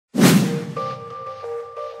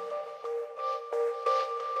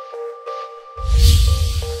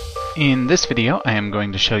In this video, I am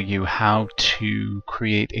going to show you how to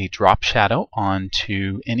create a drop shadow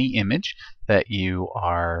onto any image that you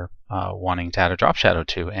are wanting to add a drop shadow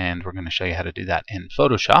to, and we're going to show you how to do that in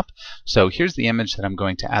Photoshop. So here's the image that I'm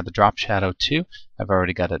going to add the drop shadow to. I've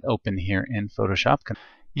already got it open here in Photoshop.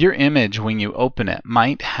 Your image, when you open it,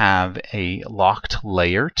 might have a locked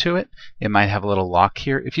layer to it. It might have a little lock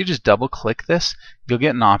here. If you just double click this, you'll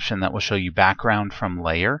get an option that will show you background from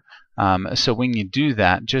layer. So when you do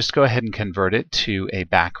that, just go ahead and convert it to a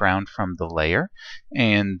background from the layer,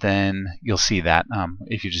 and then you'll see that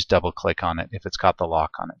if you just double click on it. If it's got the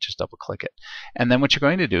lock on it, just double click it. And then what you're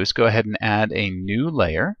going to do is go ahead and add a new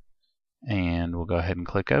layer, and we'll go ahead and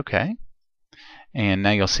click OK. And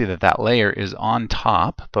now you'll see that that layer is on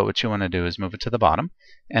top, but what you want to do is move it to the bottom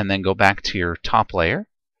and then go back to your top layer.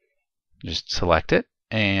 Just select it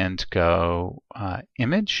and go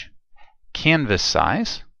Image, Canvas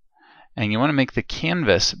Size. And you want to make the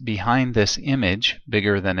canvas behind this image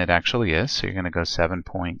bigger than it actually is. So you're going to go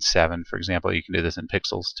 7.7, for example. You can do this in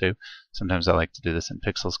pixels too. Sometimes I like to do this in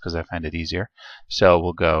pixels because I find it easier. So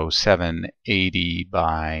we'll go 780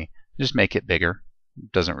 by, just make it bigger.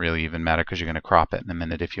 Doesn't really even matter because you're going to crop it in a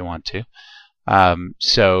minute if you want to.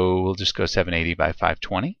 So we'll just go 780 by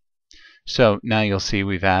 520. So now you'll see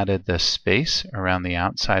we've added the space around the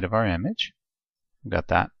outside of our image. We've got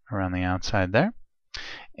that around the outside there.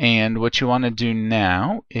 And what you want to do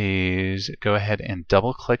now is go ahead and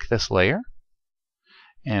double click this layer.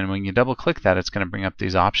 And when you double click that, it's going to bring up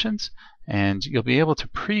these options, and you'll be able to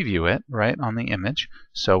preview it right on the image.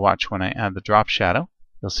 So watch, when I add the drop shadow,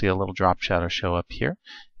 you'll see a little drop shadow show up here.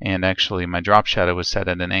 And actually my drop shadow was set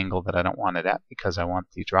at an angle that I don't want it at because I want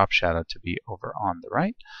the drop shadow to be over on the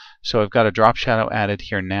right. So I've got a drop shadow added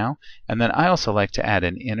here now. And then I also like to add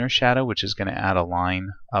an inner shadow, which is going to add a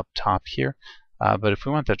line up top here. But if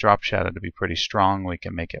we want the drop shadow to be pretty strong, we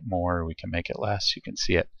can make it more, or we can make it less. You can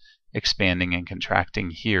see it expanding and contracting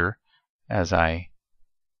here as I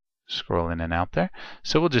scroll in and out there.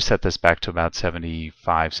 So we'll just set this back to about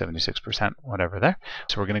 75, 76%, whatever there.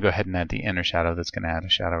 So we're going to go ahead and add the inner shadow. That's going to add a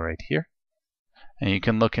shadow right here. And you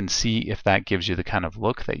can look and see if that gives you the kind of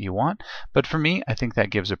look that you want. But for me, I think that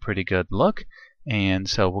gives a pretty good look. And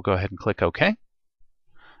so we'll go ahead and click OK.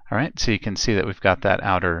 Alright, so you can see that we've got that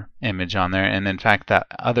outer image on there, and in fact that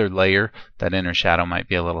other layer, that inner shadow, might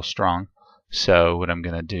be a little strong. So what I'm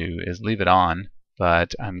going to do is leave it on,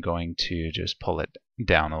 but I'm going to just pull it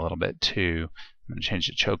down a little bit to, I'm going to change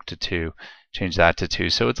the choke to 2, change that to 2,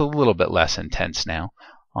 so it's a little bit less intense now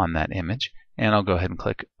on that image. And I'll go ahead and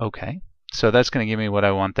click OK. So that's going to give me what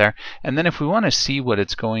I want there. And then if we want to see what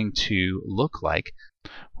it's going to look like,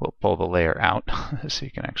 we'll pull the layer out so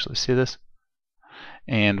you can actually see this.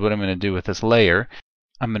 And what I'm going to do with this layer,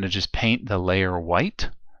 I'm going to just paint the layer white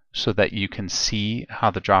so that you can see how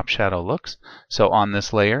the drop shadow looks. So on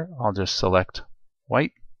this layer, I'll just select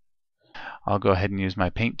white. I'll go ahead and use my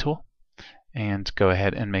paint tool and go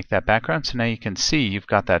ahead and make that background. So now you can see you've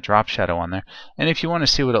got that drop shadow on there. And if you want to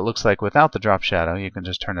see what it looks like without the drop shadow, you can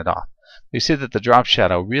just turn it off. You see that the drop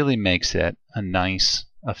shadow really makes it a nice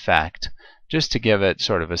effect, just to give it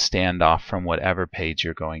sort of a standoff from whatever page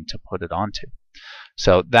you're going to put it onto.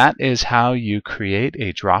 So that is how you create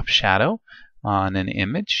a drop shadow on an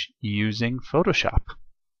image using Photoshop.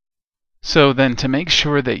 So then, to make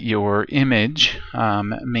sure that your image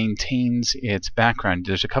maintains its background,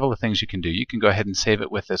 there's a couple of things you can do. You can go ahead and save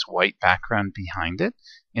it with this white background behind it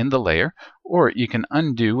in the layer, or you can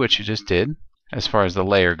undo what you just did as far as the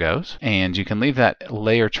layer goes, and you can leave that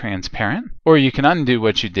layer transparent, or you can undo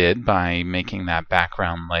what you did by making that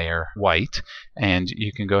background layer white, and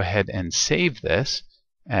you can go ahead and save this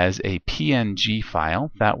as a PNG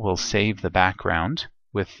file. That will save the background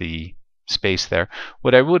with the space there.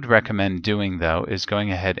 What I would recommend doing, though, is going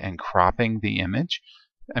ahead and cropping the image.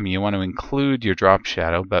 I mean, you want to include your drop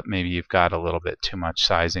shadow, but maybe you've got a little bit too much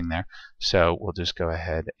sizing there. So we'll just go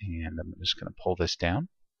ahead and I'm just going to pull this down.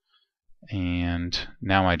 And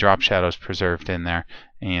now my drop shadow is preserved in there,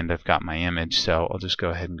 and I've got my image. So I'll just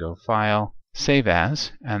go ahead and go File, Save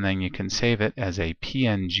As, and then you can save it as a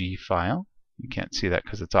PNG file. You can't see that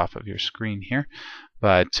because it's off of your screen here,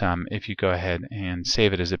 but if you go ahead and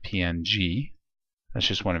save it as a PNG, that's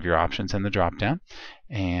just one of your options in the drop down.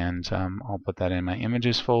 And I'll put that in my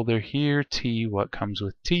images folder here, T, what comes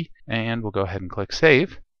with T, and we'll go ahead and click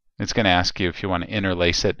Save. It's going to ask you if you want to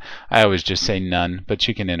interlace it. I always just say none, but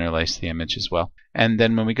you can interlace the image as well. And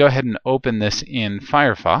then when we go ahead and open this in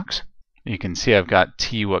Firefox, you can see I've got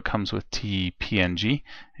T, what comes with T, PNG,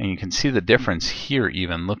 and you can see the difference here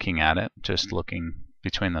even looking at it, just looking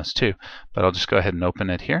between those two. But I'll just go ahead and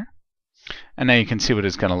open it here. And now you can see what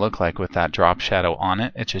it's going to look like with that drop shadow on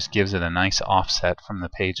it. It just gives it a nice offset from the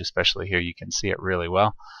page, especially here you can see it really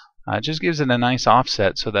well. It just gives it a nice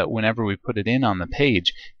offset so that whenever we put it in on the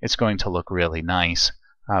page, it's going to look really nice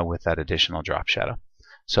with that additional drop shadow.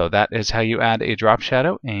 So that is how you add a drop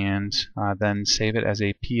shadow, and then save it as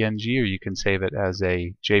a PNG, or you can save it as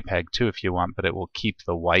a JPEG too if you want, but it will keep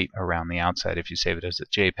the white around the outside if you save it as a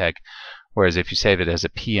JPEG. Whereas if you save it as a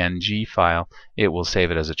PNG file, it will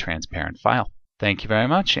save it as a transparent file. Thank you very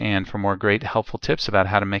much, and for more great helpful tips about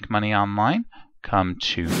how to make money online, come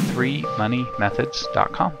to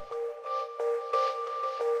freemoneymethods.com.